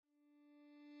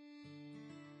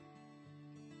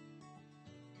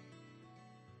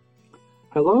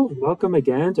Hello, and welcome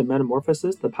again to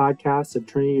Metamorphosis, the podcast of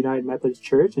Trinity United Methodist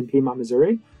Church in Piedmont,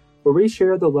 Missouri, where we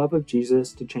share the love of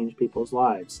Jesus to change people's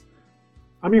lives.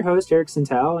 I'm your host, Eric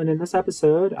Santel, and in this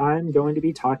episode, I'm going to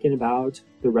be talking about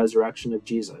the resurrection of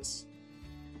Jesus.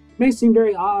 It may seem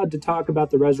very odd to talk about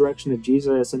the resurrection of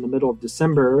Jesus in the middle of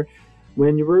December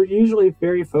when we're usually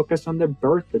very focused on the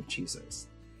birth of Jesus.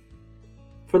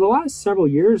 For the last several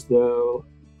years, though,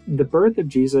 the birth of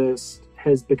Jesus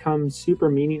has become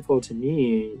super meaningful to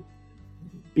me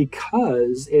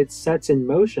because it sets in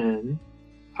motion,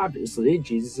 obviously,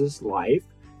 Jesus' life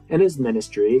and his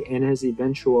ministry and his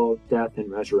eventual death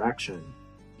and resurrection.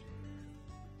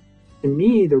 To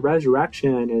me, the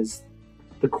resurrection is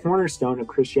the cornerstone of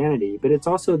Christianity, but it's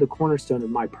also the cornerstone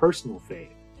of my personal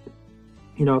faith.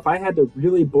 You know, if I had to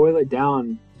really boil it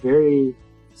down very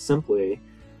simply,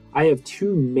 I have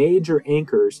two major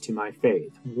anchors to my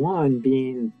faith. One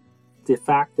being the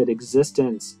fact that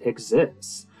existence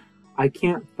exists. I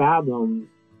can't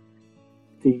fathom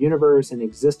the universe and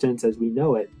existence as we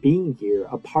know it being here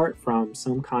apart from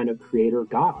some kind of creator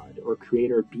God or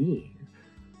creator being.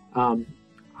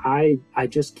 I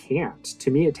just can't. To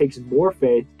me, it takes more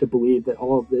faith to believe that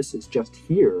all of this is just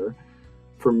here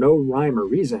for no rhyme or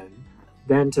reason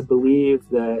than to believe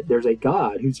that there's a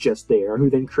God who's just there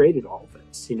who then created all of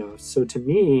this. You know, so to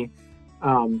me,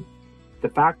 the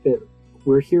fact that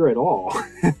we're here at all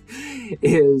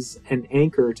is an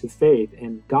anchor to faith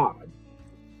in God.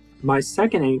 My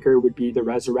second anchor would be the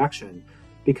resurrection,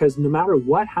 because no matter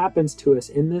what happens to us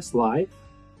in this life,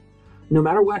 no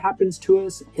matter what happens to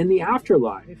us in the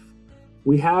afterlife,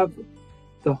 we have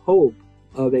the hope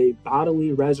of a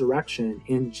bodily resurrection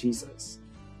in Jesus.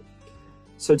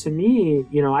 So to me,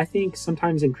 you know, I think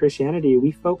sometimes in Christianity, we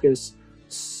focus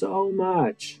so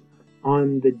much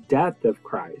on the death of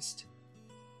Christ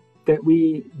that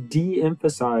we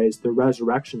de-emphasize the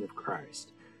resurrection of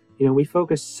Christ. You know, we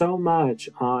focus so much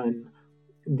on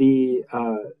the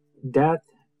death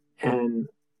and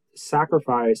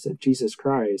sacrifice of Jesus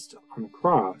Christ on the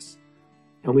cross,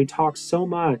 and we talk so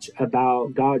much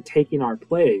about God taking our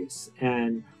place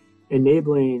and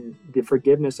enabling the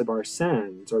forgiveness of our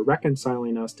sins or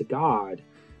reconciling us to God.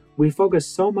 We focus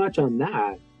so much on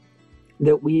that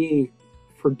we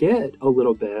forget a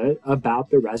little bit about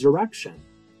the resurrection.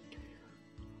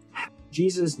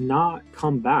 Jesus not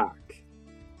come back,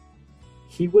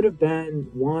 he would have been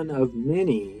one of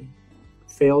many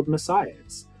failed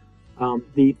messiahs.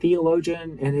 The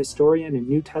theologian and historian and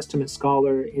New Testament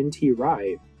scholar N.T.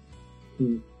 Wright,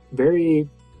 very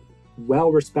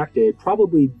well respected,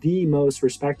 probably the most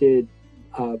respected,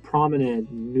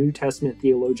 prominent New Testament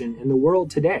theologian in the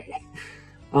world today.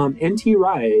 N.T.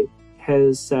 Wright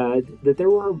has said that there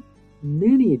were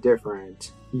many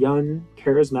different young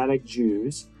charismatic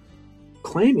Jews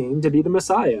claiming to be the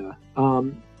Messiah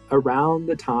around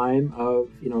the time of,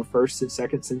 1st and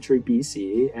 2nd century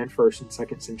BC and 1st and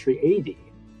 2nd century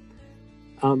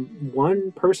AD.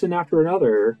 One person after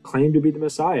another claimed to be the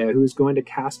Messiah who was going to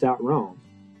cast out Rome.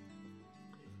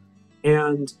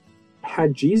 And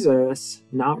had Jesus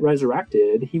not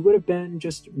resurrected, he would have been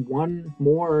just one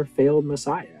more failed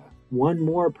Messiah, one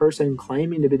more person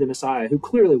claiming to be the Messiah who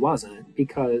clearly wasn't,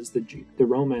 because the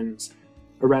Romans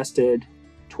arrested,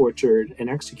 tortured, and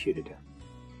executed him.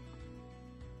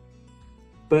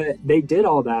 But they did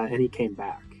all that and he came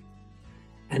back.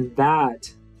 And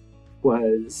that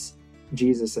was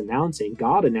Jesus announcing,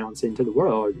 God announcing to the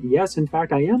world, yes, in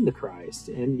fact, I am the Christ.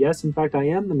 And yes, in fact, I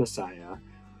am the Messiah.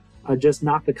 Just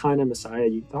not the kind of Messiah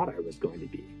you thought I was going to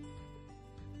be.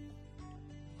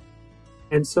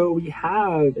 And so we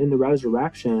have in the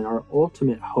resurrection our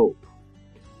ultimate hope.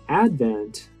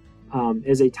 Advent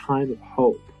is a time of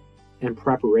hope and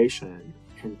preparation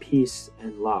and peace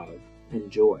and love and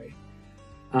joy.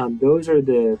 Those are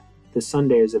the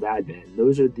Sundays of Advent.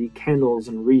 Those are the candles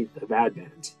and wreath of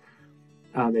Advent.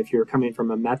 If you're coming from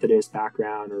a Methodist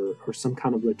background or some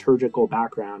kind of liturgical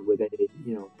background where they,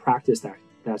 practice that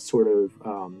sort of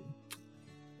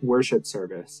worship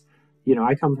service. You know,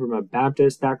 I come from a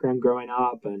Baptist background growing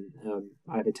up, and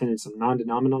I've attended some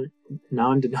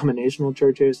non-denominational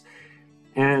churches.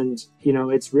 And,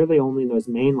 it's really only in those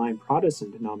mainline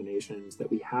Protestant denominations that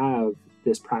we have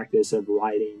this practice of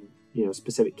lighting,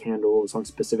 specific candles on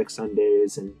specific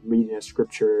Sundays and reading a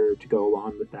scripture to go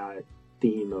along with that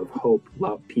theme of hope,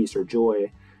 love, peace, or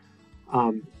joy.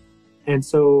 And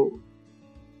so,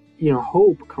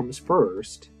 hope comes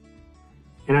first.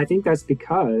 And I think that's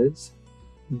because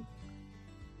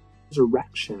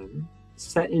resurrection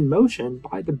set in motion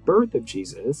by the birth of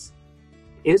Jesus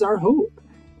is our hope.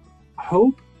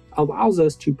 Hope allows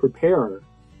us to prepare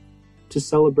to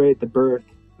celebrate the birth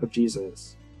of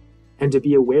Jesus and to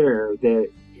be aware that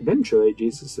eventually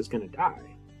Jesus is going to die,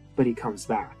 but he comes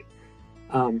back.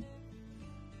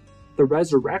 The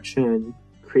resurrection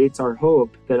creates our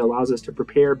hope that allows us to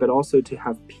prepare, but also to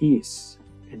have peace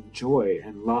and joy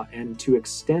and love, and to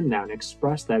extend that and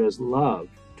express that as love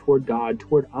toward God,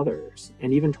 toward others,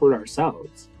 and even toward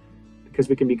ourselves, because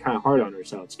we can be kind of hard on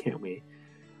ourselves, can't we?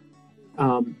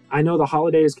 I know the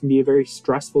holidays can be a very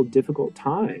stressful, difficult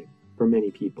time for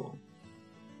many people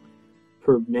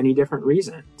for many different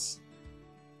reasons.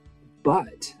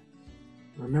 But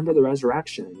remember the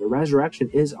resurrection. The resurrection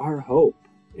is our hope.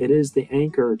 It is the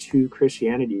anchor to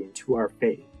Christianity and to our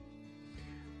faith.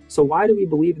 So why do we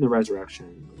believe in the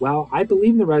resurrection? Well, I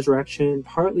believe in the resurrection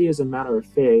partly as a matter of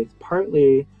faith,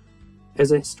 partly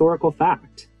as a historical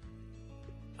fact.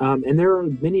 And there are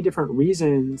many different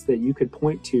reasons that you could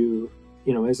point to,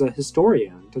 as a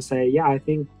historian, to say, yeah, I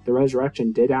think the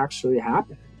resurrection did actually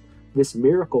happen. This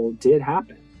miracle did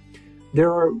happen.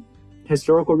 There are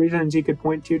historical reasons you could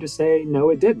point to say, no,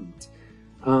 it didn't.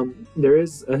 There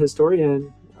is a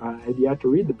historian, I've yet to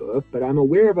read the book, but I'm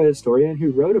aware of a historian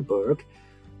who wrote a book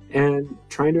and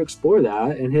trying to explore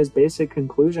that. And his basic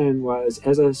conclusion was,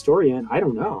 as a historian, I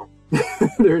don't know.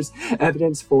 There's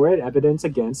evidence for it, evidence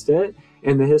against it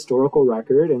in the historical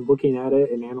record, and looking at it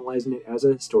and analyzing it as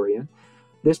a historian.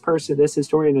 This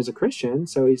historian is a Christian,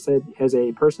 so he said, as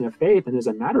a person of faith and as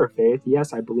a matter of faith,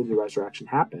 yes, I believe the resurrection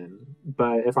happened.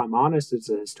 But if I'm honest as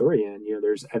a historian,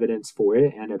 there's evidence for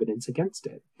it and evidence against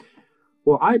it.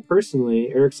 Well, I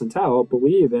personally, Eric Santell,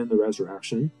 believe in the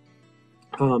resurrection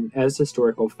as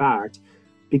historical fact,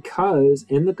 because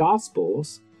in the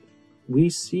Gospels, we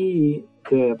see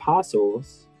the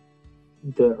apostles,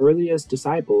 the earliest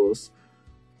disciples,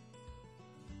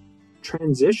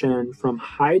 transition from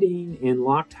hiding in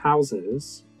locked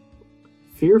houses,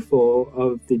 fearful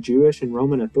of the Jewish and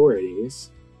Roman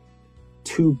authorities,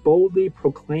 to boldly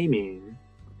proclaiming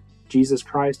Jesus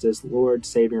Christ as Lord,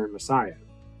 Savior, and Messiah.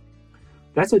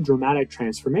 That's a dramatic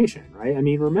transformation, right? I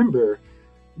mean, remember,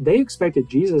 they expected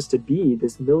Jesus to be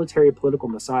this military political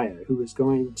Messiah who was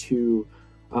going to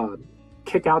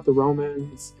kick out the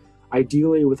Romans,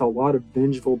 ideally with a lot of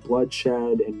vengeful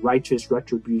bloodshed and righteous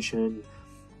retribution.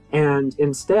 And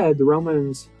instead, the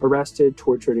Romans arrested,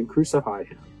 tortured, and crucified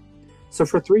him. So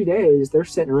for 3 days, they're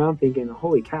sitting around thinking,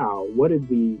 holy cow, what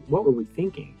were we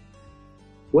thinking?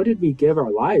 What did we give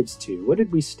our lives to? What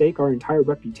did we stake our entire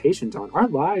reputations on? Our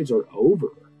lives are over.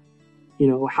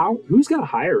 Who's going to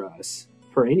hire us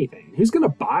for anything? Who's going to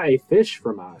buy fish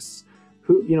from us?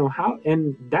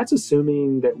 And that's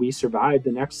assuming that we survive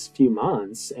the next few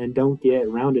months and don't get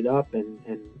rounded up and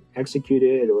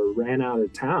executed or ran out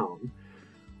of town.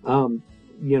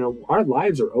 Our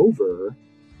lives are over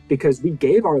because we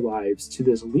gave our lives to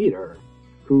this leader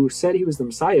who said he was the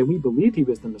Messiah. We believed he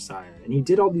was the Messiah, and he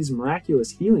did all these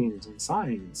miraculous healings and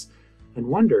signs and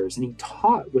wonders, and he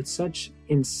taught with such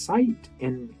insight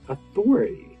and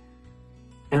authority.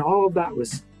 And all of that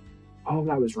was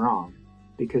wrong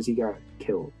because he got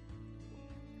killed.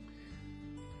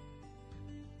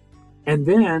 And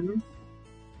then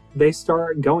they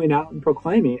start going out and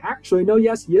proclaiming, actually, no,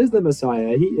 yes, he is the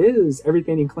Messiah. He is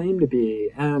everything he claimed to be.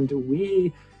 And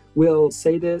we will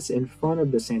say this in front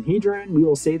of the Sanhedrin. We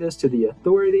will say this to the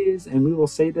authorities, and we will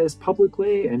say this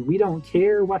publicly, and we don't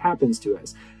care what happens to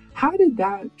us. How did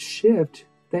that shift,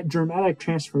 that dramatic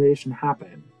transformation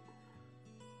happen?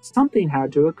 Something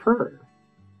had to occur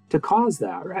to cause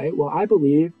that, right? Well, I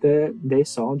believe that they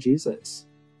saw Jesus.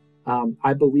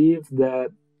 I believe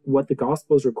that what the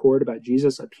Gospels record about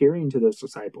Jesus appearing to those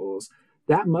disciples,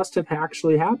 that must have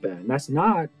actually happened. That's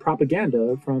not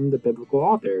propaganda from the biblical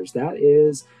authors. That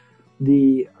is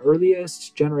the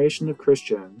earliest generation of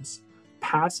Christians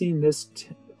passing this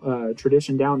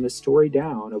tradition down, this story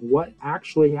down of what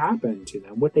actually happened to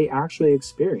them, what they actually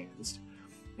experienced,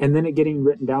 and then it getting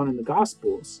written down in the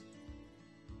Gospels.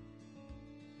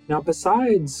 Now,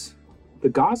 besides the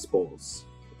Gospels,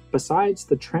 besides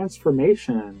the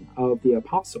transformation of the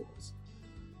apostles,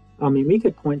 we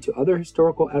could point to other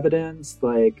historical evidence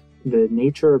like the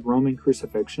nature of Roman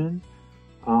crucifixion.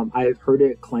 I've heard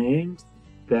it claimed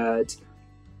that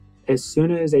as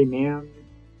soon as a man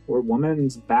or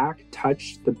woman's back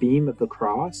touched the beam of the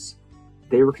cross,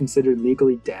 they were considered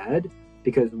legally dead,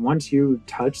 because once you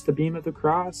touched the beam of the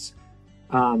cross,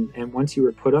 and once you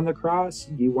were put on the cross,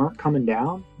 you weren't coming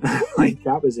down. Like,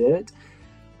 that was it.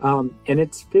 And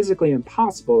it's physically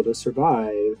impossible to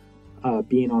survive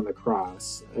being on the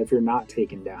cross if you're not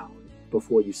taken down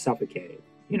before you suffocate.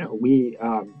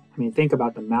 Think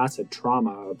about the massive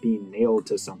trauma of being nailed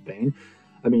to something.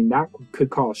 That could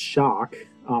cause shock,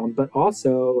 but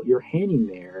also you're hanging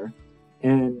there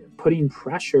and putting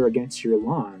pressure against your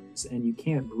lungs, and you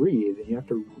can't breathe, and you have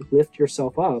to lift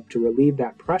yourself up to relieve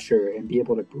that pressure and be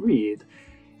able to breathe.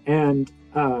 And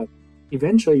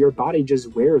eventually your body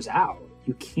just wears out.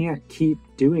 You can't keep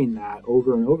doing that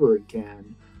over and over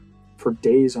again for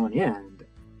days on end,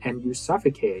 and you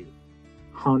suffocate,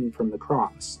 hung from the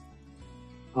cross.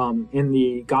 In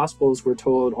the Gospels, we're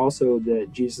told also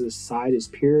that Jesus' side is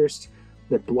pierced,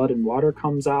 that blood and water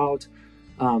comes out.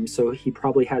 So he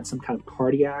probably had some kind of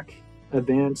cardiac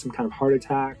event, some kind of heart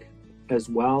attack as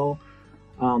well.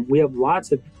 We have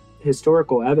lots of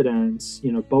historical evidence,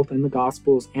 both in the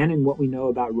Gospels and in what we know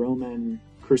about Roman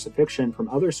crucifixion from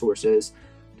other sources,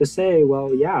 to say,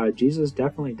 well, yeah, Jesus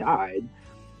definitely died.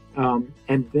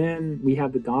 And then we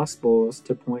have the Gospels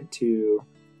to point to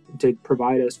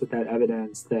provide us with that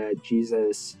evidence that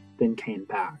Jesus then came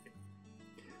back.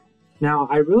 Now,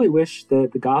 I really wish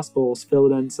that the Gospels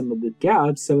filled in some of the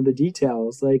gaps, some of the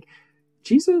details, like,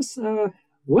 Jesus,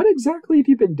 what exactly have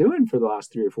you been doing for the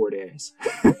last 3 or 4 days?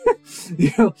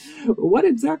 What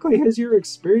exactly has your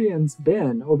experience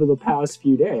been over the past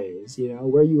few days?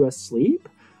 Were you asleep?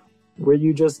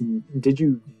 Did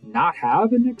you not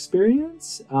have an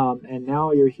experience? And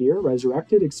now you're here,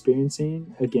 resurrected,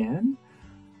 experiencing again?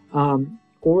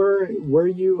 Or were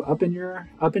you up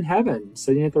in heaven,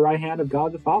 sitting at the right hand of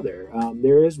God the Father?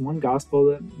 There is one gospel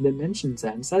that mentions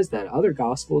that and says that. Other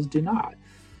gospels do not.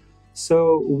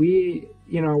 So we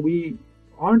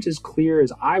aren't as clear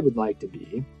as I would like to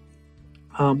be.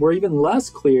 We're even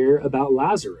less clear about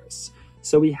Lazarus.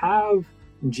 So we have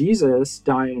Jesus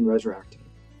dying and resurrecting.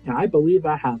 And I believe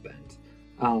that happened.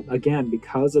 Again,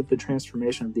 because of the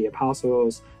transformation of the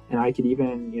apostles, and I could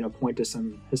even, point to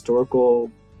some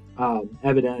historical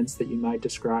evidence that you might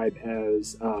describe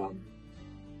as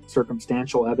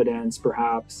circumstantial evidence,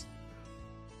 perhaps.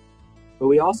 But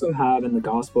we also have in the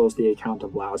Gospels the account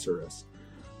of Lazarus.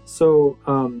 So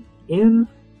in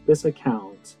this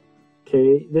account,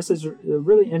 this is a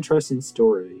really interesting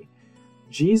story.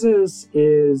 Jesus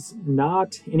is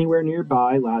not anywhere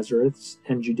nearby Lazarus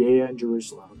and Judea and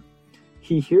Jerusalem.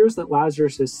 He hears that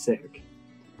Lazarus is sick,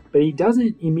 but he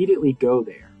doesn't immediately go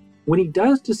there. When he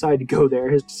does decide to go there,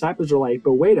 his disciples are like,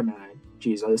 but wait a minute,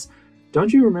 Jesus,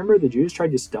 don't you remember the Jews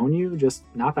tried to stone you just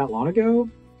not that long ago?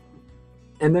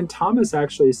 And then Thomas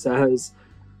actually says,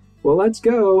 well, let's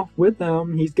go with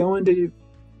them. He's going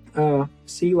to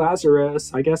see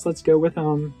Lazarus. I guess let's go with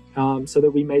him so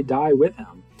that we may die with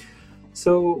him.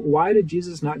 So why did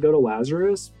Jesus not go to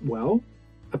Lazarus? Well,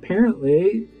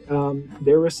 apparently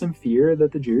there was some fear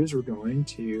that the Jews were going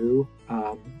to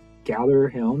gather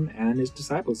him and his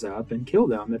disciples up and kill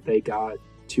them if they got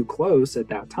too close at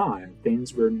that time.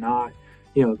 Things were not,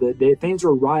 things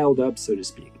were riled up, so to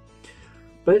speak.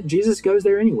 But Jesus goes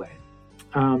there anyway.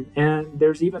 And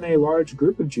there's even a large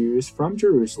group of Jews from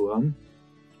Jerusalem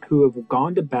who have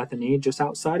gone to Bethany, just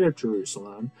outside of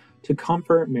Jerusalem, to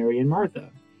comfort Mary and Martha.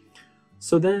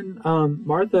 So then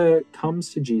Martha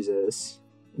comes to Jesus,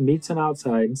 meets him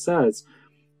outside, and says,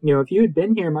 if you had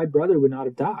been here, my brother would not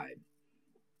have died.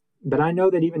 But I know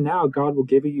that even now God will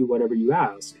give you whatever you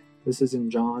ask. This is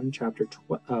in John chapter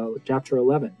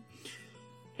 11.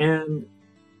 And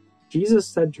Jesus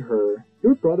said to her,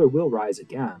 your brother will rise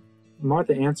again.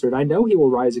 Martha answered, I know he will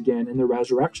rise again in the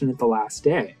resurrection at the last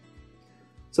day.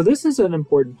 So this is an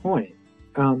important point.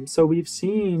 So we've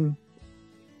seen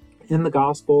in the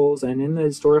Gospels and in the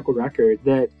historical record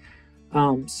that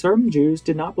some Jews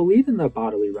did not believe in the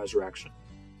bodily resurrection.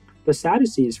 The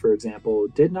Sadducees, for example,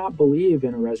 did not believe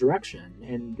in a resurrection.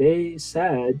 And they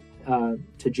said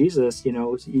to Jesus,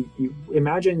 you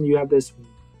imagine you have this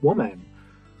woman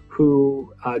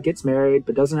who gets married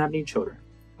but doesn't have any children.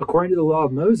 According to the law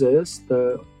of Moses,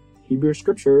 the Hebrew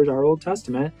Scriptures, our Old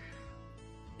Testament,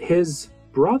 his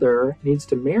brother needs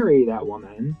to marry that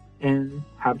woman and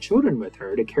have children with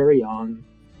her to carry on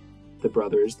the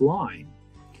brother's line.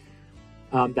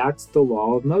 That's the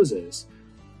law of Moses.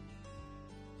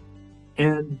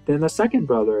 And then the second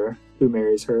brother who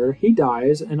marries her, he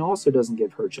dies and also doesn't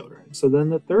give her children. So then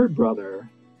the third brother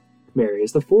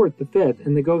marries, the fourth, the fifth,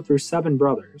 and they go through 7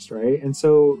 brothers, right? And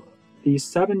so these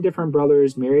 7 different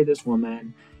brothers marry this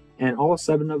woman, and all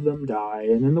 7 of them die,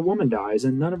 and then the woman dies,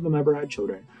 and none of them ever had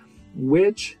children.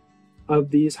 Which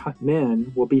of these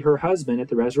men will be her husband at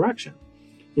the resurrection?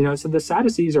 So the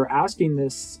Sadducees are asking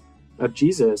this of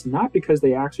Jesus, not because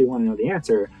they actually want to know the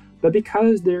answer, but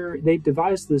because they've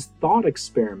devised this thought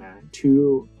experiment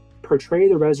to portray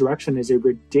the resurrection as a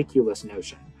ridiculous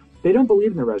notion. They don't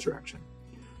believe in the resurrection.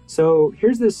 So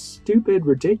here's this stupid,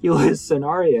 ridiculous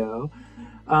scenario,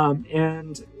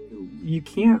 and you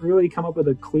can't really come up with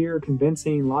a clear,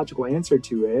 convincing, logical answer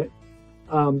to it.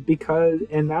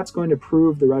 and that's going to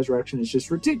prove the resurrection is just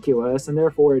ridiculous, and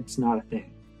therefore it's not a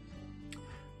thing.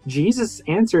 Jesus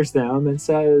answers them and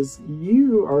says,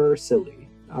 you are silly,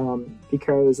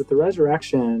 because at the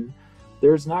resurrection,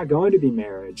 there's not going to be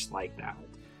marriage like that.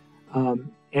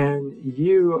 And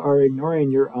you are ignoring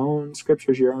your own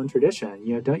scriptures, your own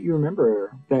tradition. Don't you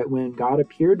remember that when God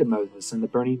appeared to Moses in the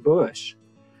burning bush,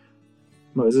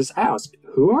 Moses asked,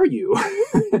 who are you?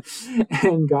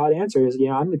 And God answers,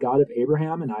 I'm the God of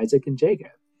Abraham and Isaac and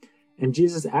Jacob. And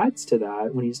Jesus adds to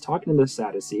that when he's talking to the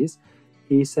Sadducees,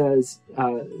 he says,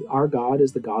 our God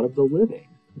is the God of the living,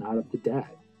 not of the dead.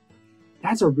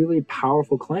 That's a really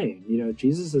powerful claim.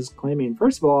 Jesus is claiming,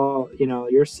 first of all,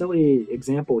 your silly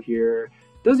example here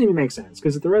doesn't even make sense,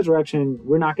 because at the resurrection,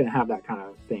 we're not going to have that kind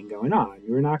of thing going on.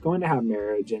 We're not going to have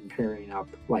marriage and pairing up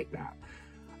like that.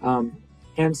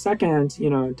 And second,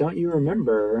 don't you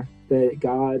remember that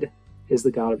God is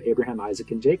the God of Abraham,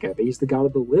 Isaac, and Jacob? He's the God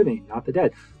of the living, not the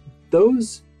dead.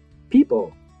 Those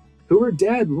people who were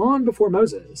dead long before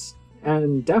Moses,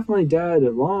 and definitely dead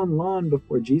long, long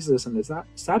before Jesus and the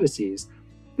Sadducees,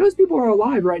 those people are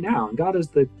alive right now, and God is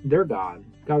their God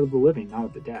of the living, not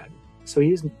of the dead. So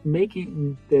he's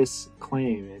making this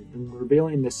claim and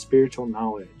revealing this spiritual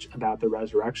knowledge about the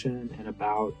resurrection and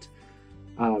about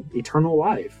eternal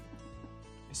life.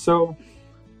 So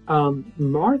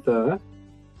Martha,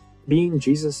 being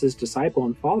Jesus's disciple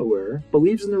and follower,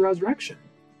 believes in the resurrection,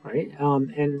 right?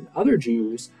 And other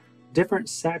Jews, different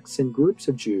sects and groups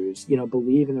of Jews,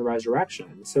 believe in the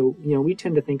resurrection. So, we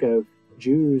tend to think of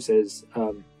Jews as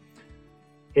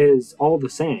all the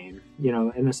same,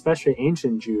 and especially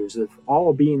ancient Jews of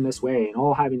all being this way and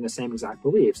all having the same exact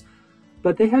beliefs.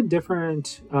 But they had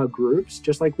different groups,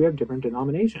 just like we have different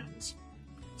denominations.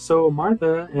 So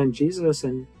Martha and Jesus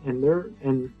and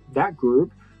that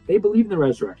group, they believe in the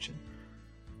resurrection.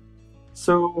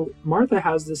 So Martha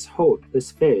has this hope,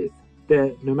 this faith,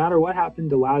 that no matter what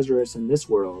happened to Lazarus in this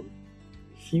world,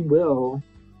 he will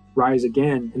rise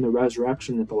again in the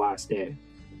resurrection at the last day.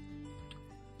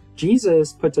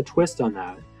 Jesus puts a twist on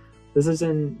that. This is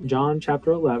in John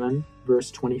chapter 11,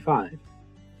 verse 25.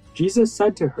 Jesus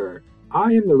said to her,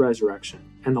 I am the resurrection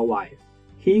and the life.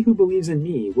 He who believes in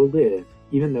me will live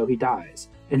even though he dies,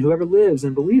 and whoever lives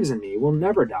and believes in me will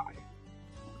never die.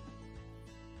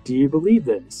 Do you believe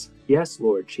this? Yes,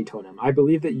 Lord, she told him. I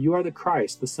believe that you are the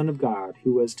Christ, the Son of God,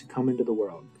 who was to come into the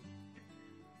world.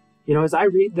 As I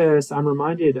read this, I'm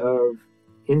reminded of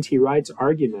N.T. Wright's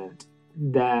argument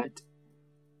that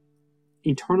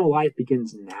eternal life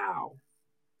begins now.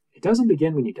 It doesn't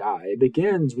begin when you die. It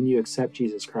begins when you accept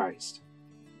Jesus Christ.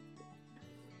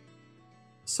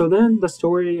 So then the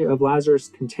story of Lazarus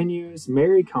continues.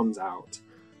 Mary comes out.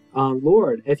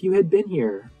 Lord, if you had been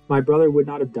here, my brother would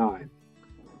not have died.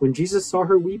 When Jesus saw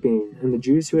her weeping, and the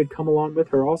Jews who had come along with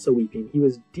her also weeping, he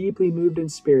was deeply moved in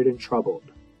spirit and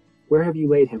troubled. Where have you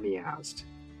laid him? He asked.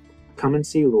 Come and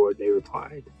see, Lord, they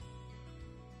replied.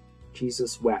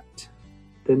 Jesus wept.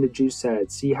 Then the Jews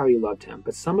said, see how he loved him.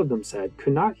 But some of them said,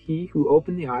 could not he who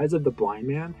opened the eyes of the blind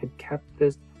man have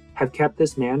kept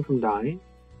this man from dying?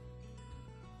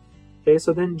 Okay,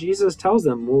 so then Jesus tells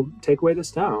them, we'll take away the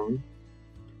stone.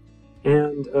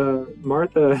 And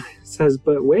Martha says,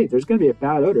 but wait, there's going to be a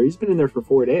bad odor. He's been in there for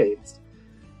 4 days.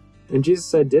 And Jesus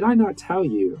said, did I not tell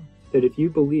you that if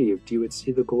you believed, you would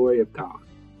see the glory of God?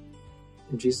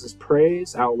 And Jesus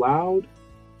prays out loud.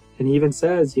 And he even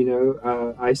says,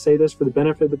 I say this for the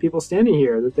benefit of the people standing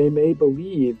here, that they may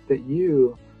believe that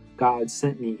you, God,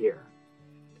 sent me here.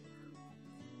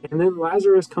 And then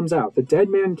Lazarus comes out. The dead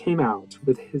man came out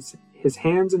with his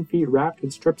hands and feet wrapped in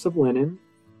strips of linen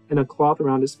and a cloth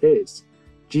around his face.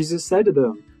 Jesus said to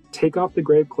them, take off the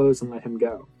grave clothes and let him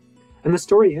go. And the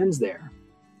story ends there.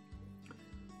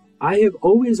 I have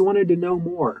always wanted to know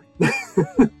more.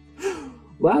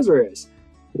 Lazarus,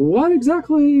 what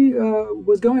exactly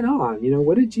was going on?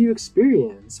 What did you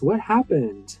experience? What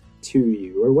happened to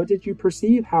you? Or what did you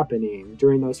perceive happening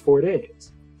during those 4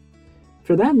 days?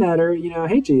 For that matter,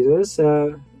 hey, Jesus,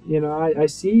 I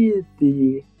see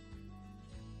the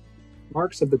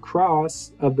marks of the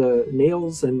cross, of the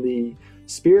nails and the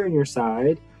spear in your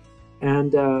side.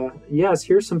 And yes,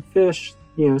 here's some fish,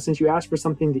 since you asked for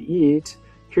something to eat,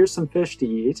 here's some fish to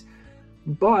eat.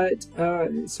 But,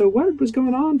 so what was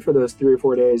going on for those 3 or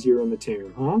 4 days you were in the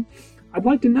tomb, huh? I'd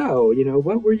like to know,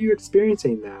 what were you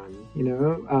experiencing then?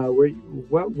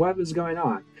 What was going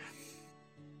on?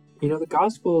 The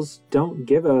Gospels don't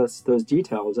give us those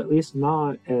details, at least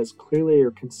not as clearly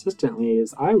or consistently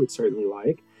as I would certainly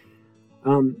like.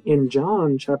 In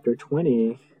John chapter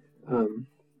 20,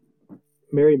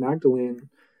 Mary Magdalene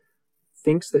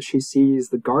thinks that she sees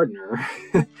the gardener.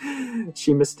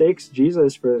 She mistakes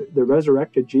Jesus for the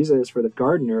resurrected Jesus for the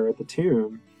gardener at the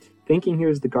tomb. Thinking he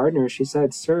was the gardener, she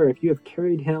said, "Sir, if you have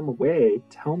carried him away,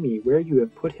 tell me where you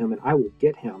have put him, and I will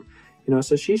get him."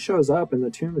 So she shows up and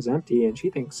the tomb is empty, and she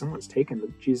thinks someone's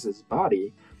taken Jesus'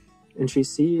 body. And she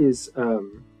sees,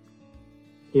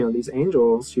 these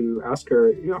angels who ask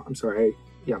her,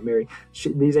 Mary.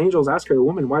 These angels ask her,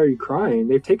 "Woman, why are you crying?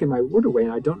 They've taken my Lord away,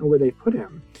 and I don't know where they've put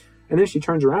him." And then she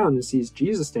turns around and sees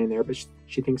Jesus standing there, but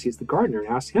she thinks he's the gardener and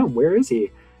asks him, "Where is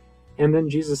he?" And then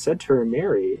Jesus said to her,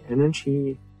 "Mary." And then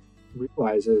she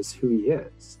realizes who he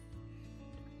is.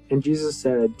 And Jesus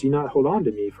said, "Do not hold on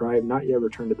to me, for I have not yet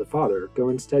returned to the Father. Go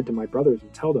instead to my brothers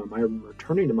and tell them, I am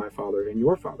returning to my Father and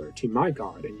your Father, to my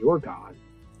God and your God."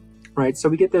 Right? So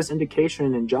we get this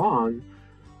indication in John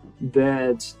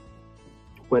that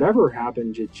whatever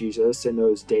happened to Jesus in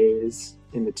those days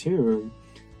in the tomb,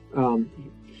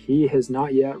 he has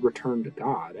not yet returned to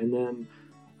God. And then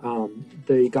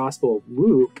the Gospel of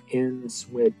Luke ends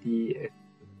with the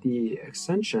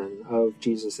ascension of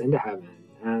Jesus into heaven.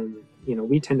 And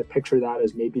we tend to picture that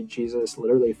as maybe Jesus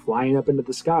literally flying up into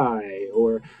the sky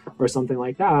or something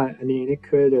like that. I mean, it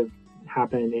could have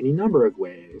happened any number of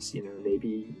ways.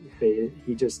 Maybe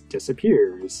he just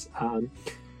disappears.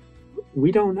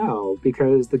 We don't know,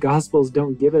 because the Gospels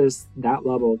don't give us that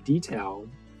level of detail.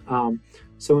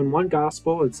 So in one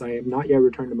Gospel, it's, "I have not yet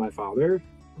returned to my Father."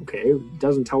 Okay, it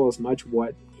doesn't tell us much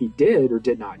what he did or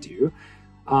did not do.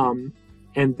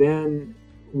 And then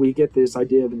we get this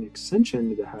idea of an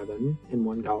ascension into heaven in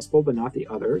one Gospel, but not the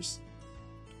others.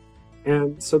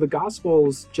 And so the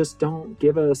Gospels just don't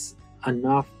give us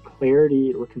enough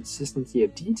clarity or consistency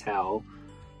of detail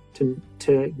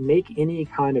to make any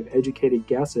kind of educated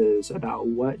guesses about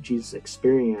what Jesus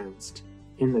experienced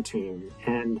in the tomb.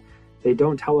 And they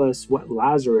don't tell us what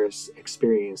Lazarus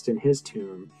experienced in his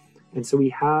tomb. And so we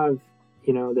have,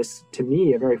 this, to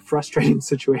me, a very frustrating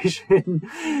situation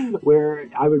where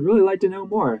I would really like to know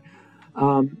more.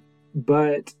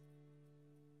 But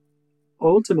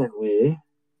ultimately,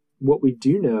 what we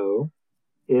do know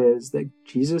is that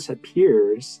Jesus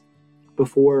appears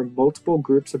before multiple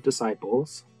groups of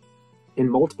disciples in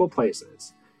multiple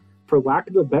places. For lack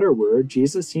of a better word,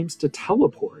 Jesus seems to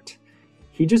teleport.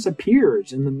 He just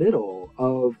appears in the middle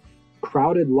of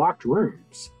crowded, locked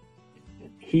rooms.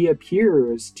 He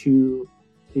appears to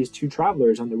these two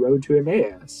travelers on the road to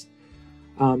Emmaus.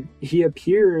 He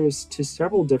appears to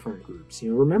several different groups.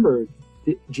 Remember,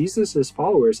 Jesus'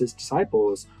 followers, his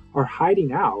disciples, are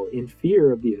hiding out in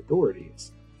fear of the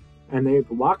authorities. And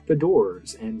they've locked the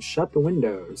doors and shut the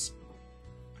windows.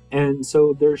 And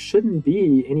so there shouldn't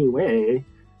be any way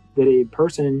that a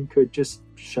person could just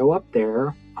show up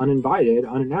there uninvited,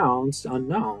 unannounced,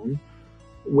 unknown,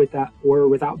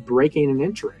 without breaking and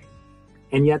entering.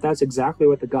 And yet that's exactly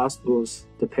what the Gospels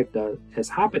depict as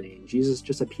happening. Jesus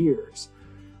just appears.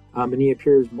 And he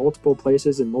appears multiple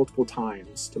places and multiple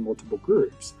times to multiple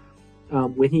groups.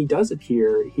 When he does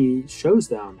appear, he shows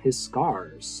them his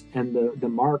scars and the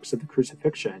marks of the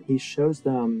crucifixion. He shows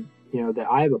them, that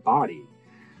I have a body.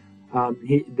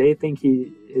 They think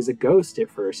he is a ghost at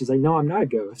first. He's like, "No, I'm not a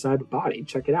ghost. I have a body.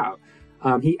 Check it out."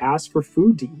 He asks for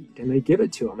food to eat, and they give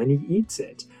it to him, and he eats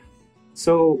it.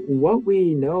 So what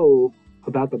we know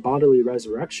about the bodily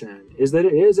resurrection is that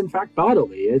it is, in fact,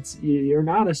 bodily. You're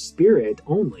not a spirit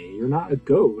only. You're not a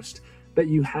ghost, but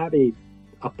you have a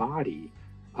body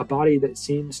that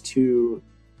seems to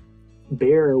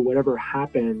bear whatever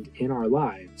happened in our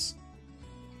lives.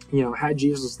 Had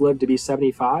Jesus lived to be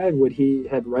 75, would he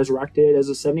have resurrected as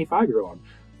a 75-year-old?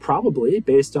 Probably,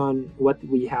 based on what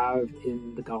we have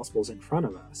in the Gospels in front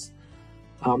of us.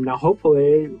 Now,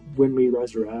 hopefully, when we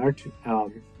resurrect,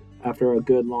 after a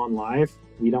good long life,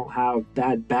 we don't have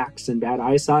bad backs and bad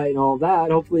eyesight and all that.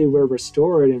 Hopefully, we're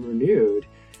restored and renewed.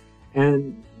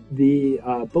 And the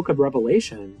book of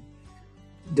Revelation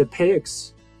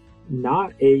depicts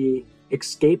not a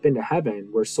escape into heaven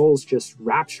where souls just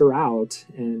rapture out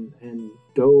and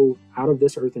go out of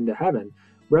this earth into heaven.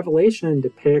 Revelation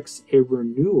depicts a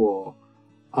renewal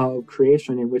of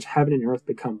creation in which heaven and earth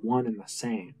become one and the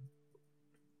same.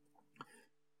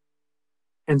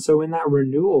 And so in that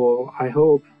renewal, I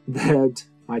hope that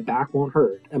my back won't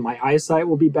hurt and my eyesight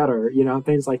will be better,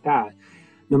 things like that,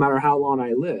 no matter how long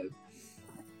I live.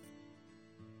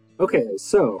 Okay,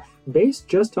 so based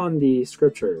just on the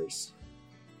scriptures,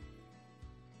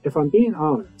 if I'm being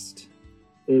honest,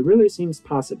 it really seems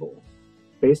possible,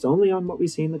 based only on what we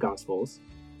see in the Gospels,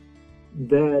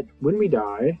 that when we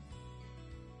die,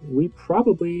 we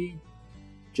probably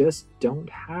just don't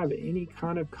have any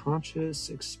kind of conscious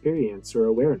experience or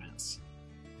awareness.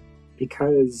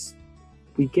 Because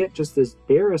we get just this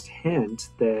barest hint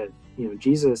that,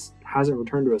 Jesus hasn't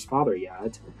returned to his Father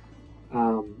yet.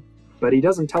 But he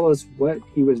doesn't tell us what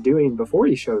he was doing before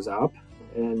he shows up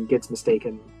and gets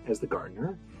mistaken as the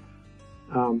gardener.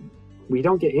 We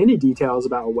don't get any details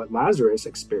about what Lazarus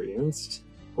experienced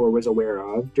or was aware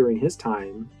of during his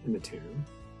time in the tomb.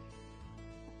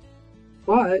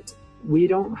 But we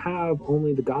don't have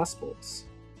only the Gospels.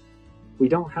 We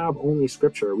don't have only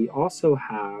Scripture. We also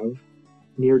have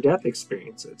near-death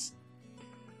experiences.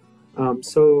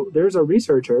 So there's a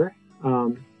researcher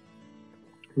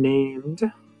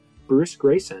named Bruce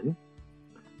Greyson,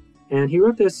 and he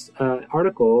wrote this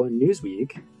article in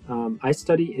Newsweek. I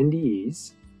study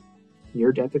NDEs,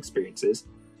 near-death experiences.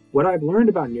 What I've learned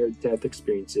about near-death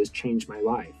experiences changed my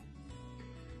life.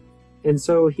 And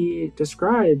so he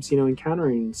describes,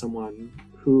 encountering someone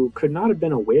who could not have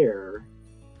been aware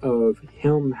of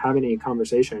him having a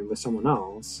conversation with someone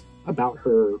else about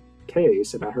her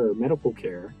case, about her medical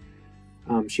care.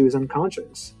 She was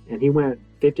unconscious, and he went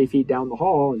 50 feet down the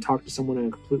hall and talked to someone in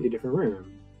a completely different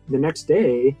room. The next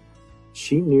day,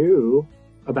 she knew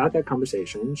about that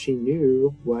conversation. She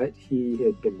knew what he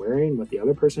had been wearing, what the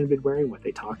other person had been wearing, what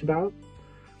they talked about.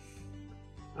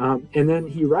 And then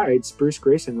he writes, Bruce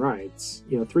Greyson writes,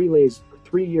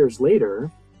 3 years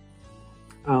later,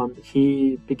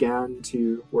 he began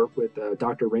to work with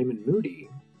Dr. Raymond Moody.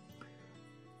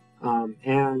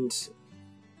 And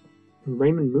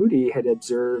Raymond Moody had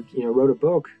observed, wrote a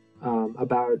book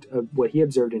about what he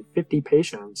observed in 50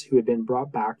 patients who had been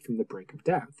brought back from the brink of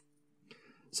death.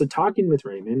 So talking with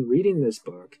Raymond, reading this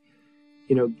book,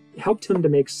 helped him to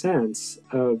make sense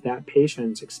of that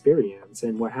patient's experience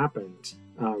and what happened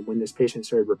when this patient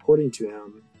started reporting to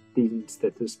him things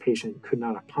that this patient could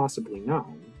not have possibly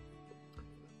known.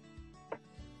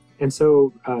 And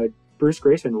so Bruce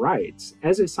Greyson writes,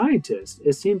 as a scientist,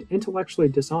 it seemed intellectually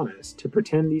dishonest to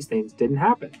pretend these things didn't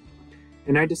happen.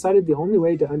 And I decided the only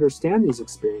way to understand these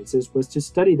experiences was to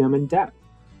study them in depth.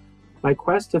 My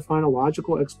quest to find a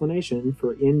logical explanation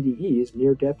for NDE's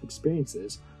near-death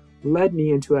experiences led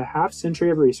me into a half-century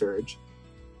of research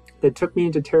that took me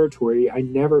into territory I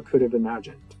never could have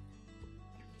imagined.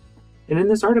 And in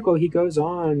this article, he goes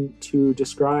on to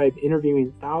describe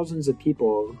interviewing thousands of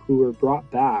people who were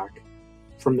brought back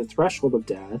from the threshold of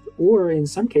death, or in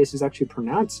some cases actually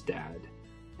pronounced dead,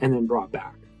 and then brought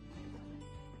back.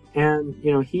 And,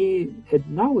 he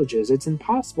acknowledges it's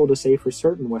impossible to say for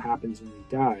certain what happens when we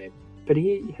die, but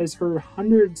he has heard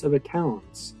hundreds of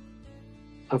accounts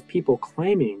of people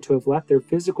claiming to have left their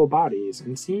physical bodies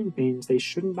and seen things they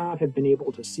should not have been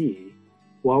able to see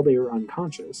while they were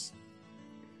unconscious.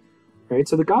 Right?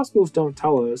 So the Gospels don't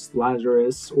tell us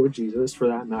Lazarus, or Jesus for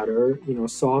that matter,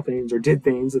 saw things or did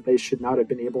things that they should not have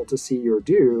been able to see or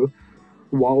do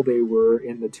while they were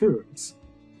in the tombs.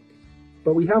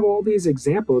 But we have all these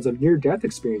examples of near-death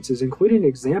experiences, including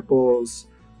examples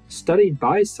studied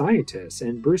by scientists.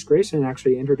 And Bruce Greyson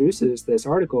actually introduces this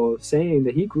article saying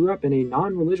that he grew up in a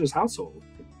non-religious household.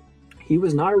 He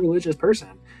was not a religious person.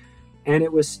 And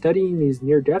it was studying these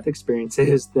near-death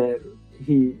experiences that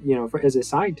he, as a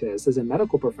scientist, as a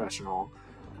medical professional,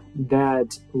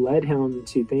 that led him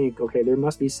to think, okay, there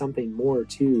must be something more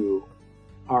to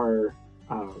our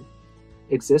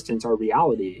existence, our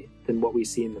reality, than what we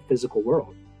see in the physical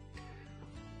world.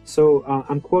 So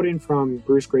I'm quoting from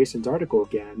Bruce Greyson's article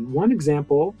again. One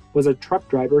example was a truck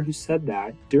driver who said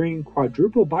that during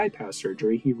quadruple bypass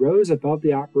surgery, he rose above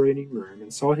the operating room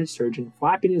and saw his surgeon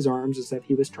flapping his arms as if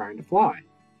he was trying to fly.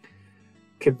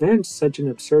 Convinced such an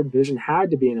absurd vision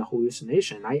had to be an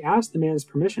hallucination, I asked the man's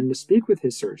permission to speak with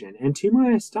his surgeon, and to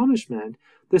my astonishment,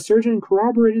 the surgeon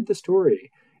corroborated the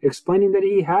story, explaining that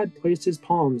he had placed his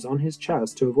palms on his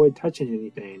chest to avoid touching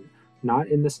anything not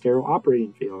in the sterile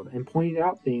operating field, and pointed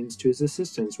out things to his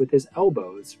assistants with his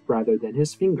elbows rather than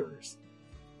his fingers.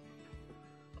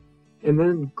 And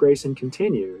then Greyson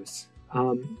continues,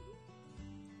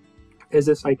 as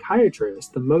a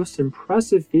psychiatrist, the most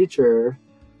impressive feature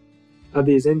of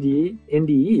these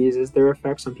NDEs is their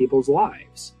effects on people's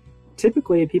lives.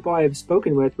 Typically, people I have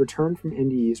spoken with return from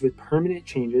NDEs with permanent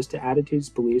changes to attitudes,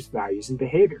 beliefs, values, and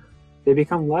behavior. They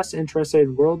become less interested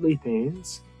in worldly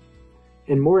things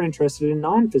and more interested in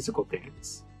non-physical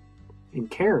things, in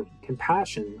caring,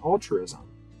 compassion, altruism.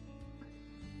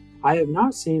 I have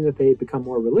not seen that they become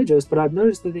more religious, but I've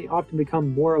noticed that they often become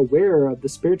more aware of the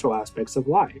spiritual aspects of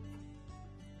life.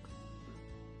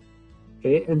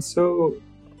 Okay, and so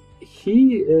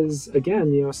he is,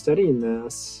 again, studying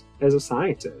this as a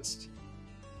scientist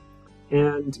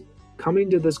and coming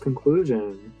to this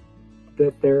conclusion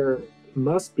that there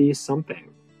must be something,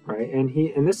 right?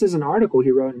 And this is an article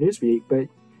he wrote in Newsweek, but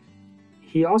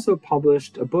he also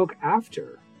published a book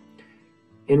after,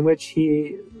 in which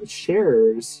he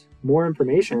shares more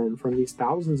information from these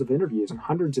thousands of interviews and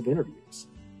hundreds of interviews.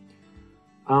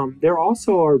 There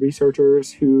also are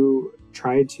researchers who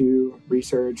try to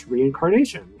research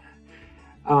reincarnation.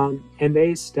 And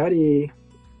they study,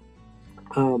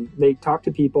 they talk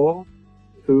to people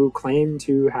who claim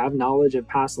to have knowledge of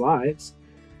past lives,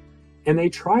 and they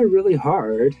try really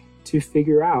hard to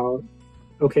figure out,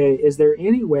 okay, is there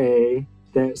any way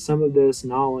that some of this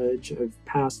knowledge of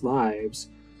past lives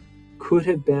could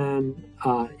have been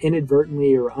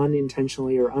inadvertently or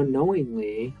unintentionally or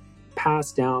unknowingly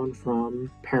passed down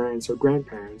from parents or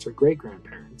grandparents or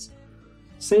great-grandparents?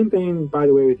 Same thing, by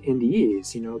the way, with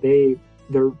NDEs.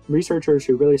 The researchers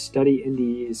who really study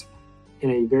NDEs in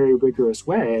a very rigorous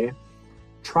way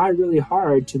try really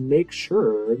hard to make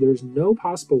sure there's no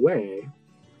possible way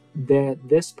that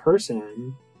this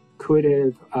person could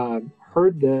have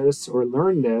heard this or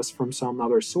learned this from some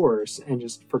other source and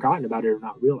just forgotten about it or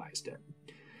not realized it.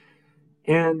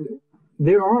 And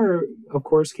there are, of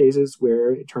course, cases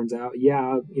where it turns out,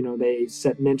 they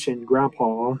mentioned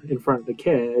grandpa in front of the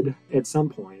kid at some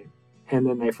point, and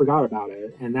then they forgot about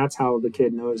it. And that's how the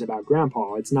kid knows about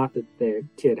grandpa. It's not that the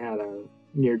kid had a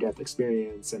near-death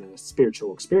experience and a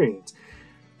spiritual experience.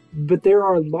 But there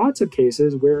are lots of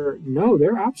cases where, no,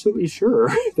 they're absolutely sure.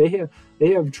 They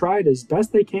have tried as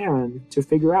best they can to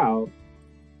figure out,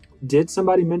 did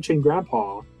somebody mention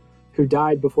grandpa who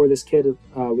died before this kid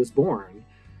was born?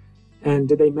 And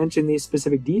did they mention these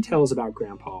specific details about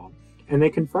grandpa? And they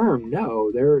confirm,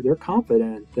 no, they're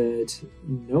confident that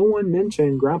no one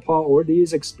mentioned grandpa or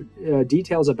these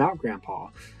details about grandpa.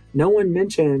 No one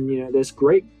mentioned, this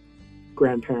great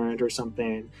grandparent or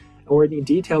something, or any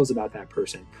details about that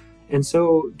person. And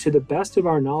so, to the best of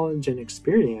our knowledge and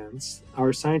experience,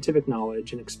 our scientific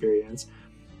knowledge and experience,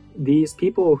 these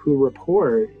people who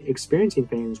report experiencing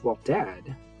things while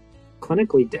dead,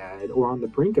 clinically dead, or on the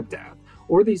brink of death,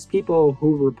 or these people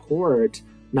who report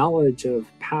knowledge of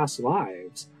past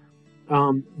lives,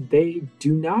 they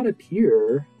do not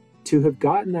appear to have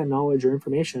gotten that knowledge or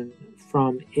information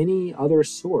from any other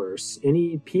source,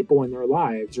 any people in their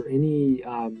lives, or any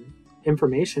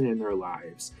information in their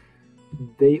lives.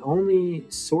 The only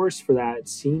source for that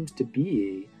seems to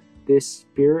be this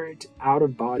spirit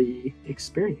out-of-body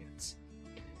experience.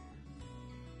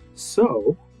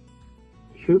 So,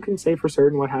 who can say for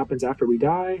certain what happens after we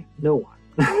die? No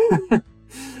one.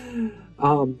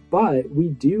 But we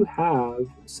do have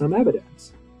some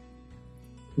evidence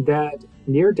that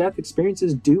near-death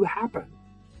experiences do happen.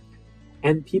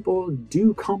 And people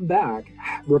do come back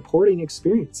reporting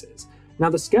experiences. Now,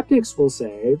 the skeptics will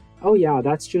say, oh yeah,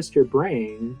 that's just your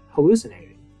brain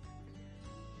hallucinating.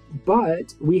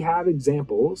 But we have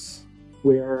examples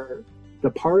where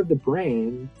the part of the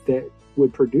brain that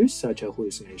would produce such a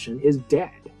hallucination is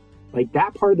dead. Like,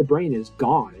 that part of the brain is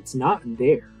gone. It's not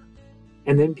there.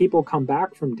 And then people come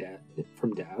back from death.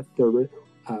 They're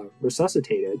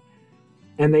resuscitated,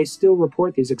 and they still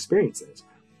report these experiences.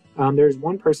 There's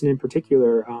one person in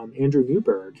particular, Andrew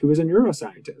Newberg, who was a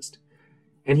neuroscientist,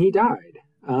 and he died,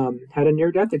 had a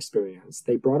near-death experience.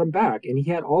 They brought him back, and he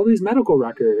had all these medical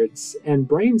records and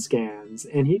brain scans,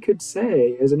 and he could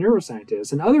say, as a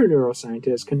neuroscientist, and other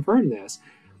neuroscientists confirmed this,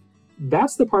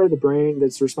 that's the part of the brain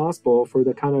that's responsible for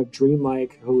the kind of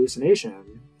dreamlike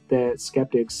hallucination that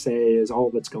skeptics say is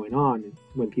all that's going on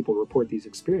when people report these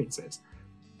experiences.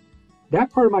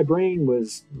 That part of my brain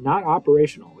was not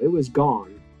operational. It was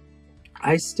gone.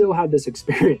 I still had this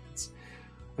experience.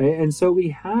 Right? And so we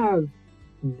have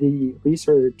the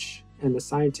research and the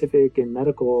scientific and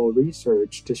medical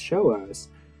research to show us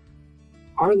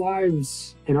our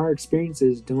lives and our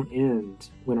experiences don't end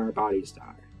when our bodies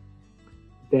die.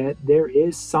 That there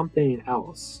is something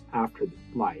else after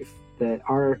life. That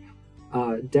our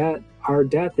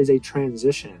death is a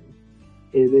transition.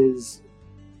 It is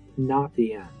not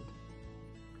the end.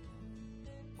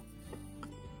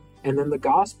 And then the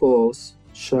Gospels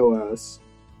show us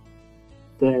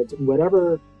that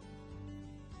whatever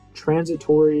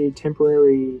transitory,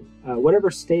 temporary, whatever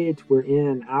state we're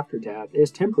in after death is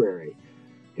temporary.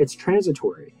 It's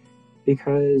transitory,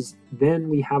 because then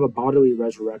we have a bodily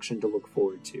resurrection to look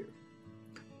forward to.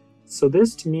 So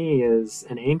this to me is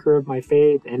an anchor of my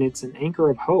faith, and it's an anchor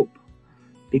of hope,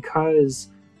 because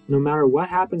no matter what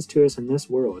happens to us in this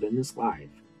world, in this life,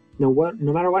 no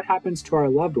matter what happens to our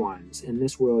loved ones in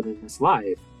this world, in this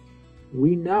life,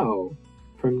 we know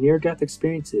from near-death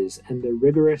experiences and the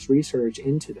rigorous research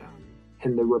into them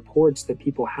and the reports that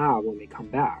people have when they come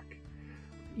back,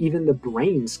 even the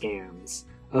brain scans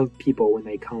of people when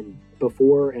they come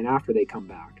before and after they come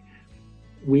back,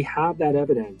 we have that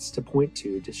evidence to point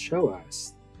to show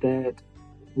us that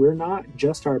we're not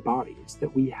just our bodies,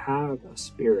 that we have a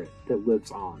spirit that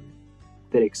lives on,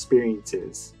 that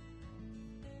experiences,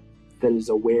 that is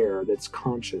aware, that's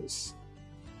conscious.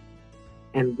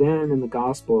 And then in the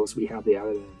Gospels, we have the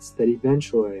evidence that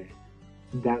eventually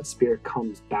that spirit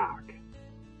comes back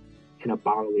in a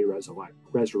bodily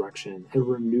resurrection, a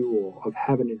renewal of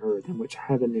heaven and earth, in which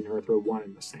heaven and earth are one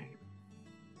and the same.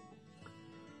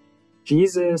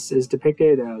 Jesus is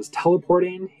depicted as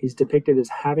teleporting. He's depicted as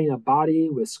having a body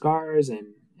with scars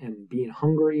and being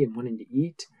hungry and wanting to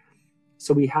eat.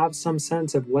 So we have some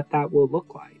sense of what that will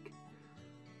look like.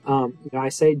 I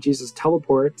say Jesus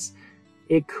teleports.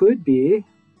 It could be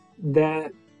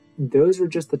that those are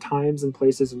just the times and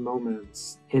places and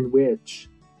moments in which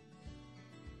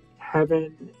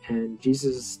heaven and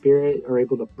Jesus' spirit are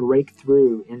able to break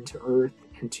through into earth,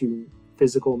 into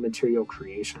physical material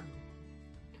creation.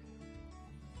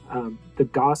 The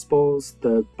Gospels,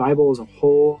 the Bible as a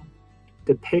whole,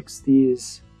 depicts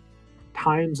these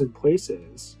times and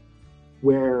places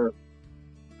where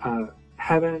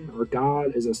heaven or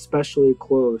God is especially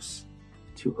close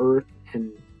to earth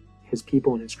and his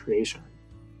people and his creation.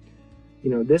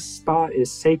 This spot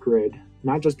is sacred,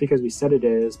 not just because we said it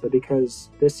is, but because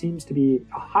this seems to be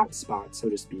a hot spot, so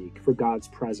to speak, for God's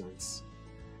presence.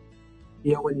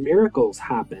 When miracles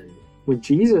happen, when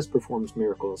Jesus performs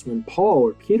miracles, when Paul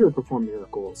or Peter perform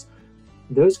miracles,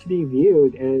 those can be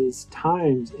viewed as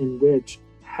times in which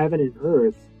heaven and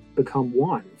earth become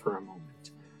one for a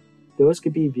moment. Those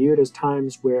could be viewed as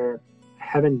times where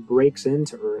heaven breaks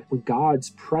into earth, when God's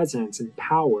presence and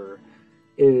power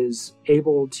is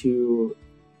able to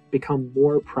become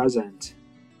more present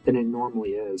than it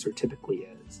normally is or typically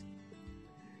is.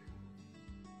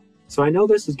 So I know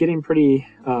this is getting pretty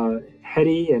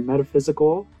heady and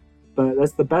metaphysical, but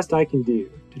that's the best I can do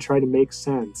to try to make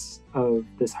sense of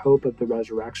this hope of the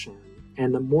resurrection.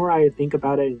 And the more I think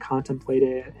about it and contemplate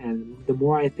it, and the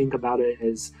more I think about it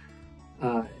as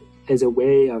a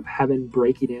way of heaven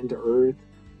breaking into earth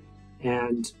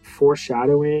and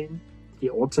foreshadowing the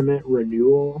ultimate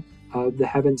renewal of the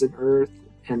heavens and earth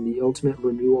and the ultimate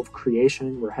renewal of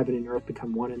creation where heaven and earth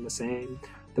become one and the same,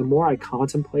 the more I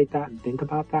contemplate that and think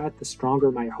about that, the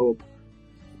stronger my hope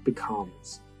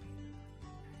becomes.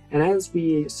 And as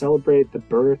we celebrate the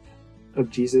birth of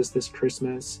Jesus this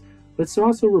Christmas, let's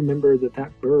also remember that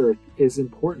that birth is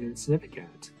important and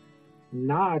significant,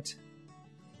 not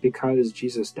because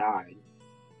Jesus died,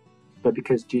 but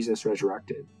because Jesus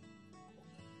resurrected.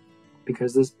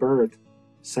 Because this birth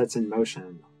sets in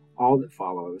motion all that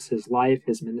follows: his life,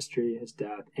 his ministry, his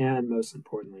death, and most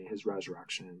importantly, his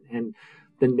resurrection. And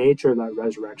the nature of that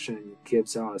resurrection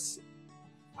gives us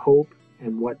hope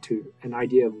and an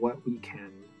idea of what we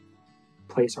can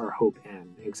place our hope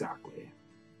in exactly.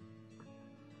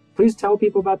 Please tell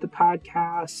people about the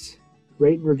podcast,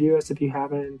 rate and review us if you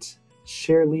haven't,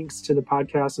 share links to the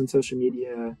podcast on social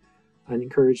media, and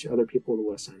encourage other people to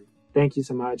listen. Thank you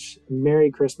so much.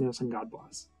 Merry Christmas and God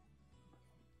bless.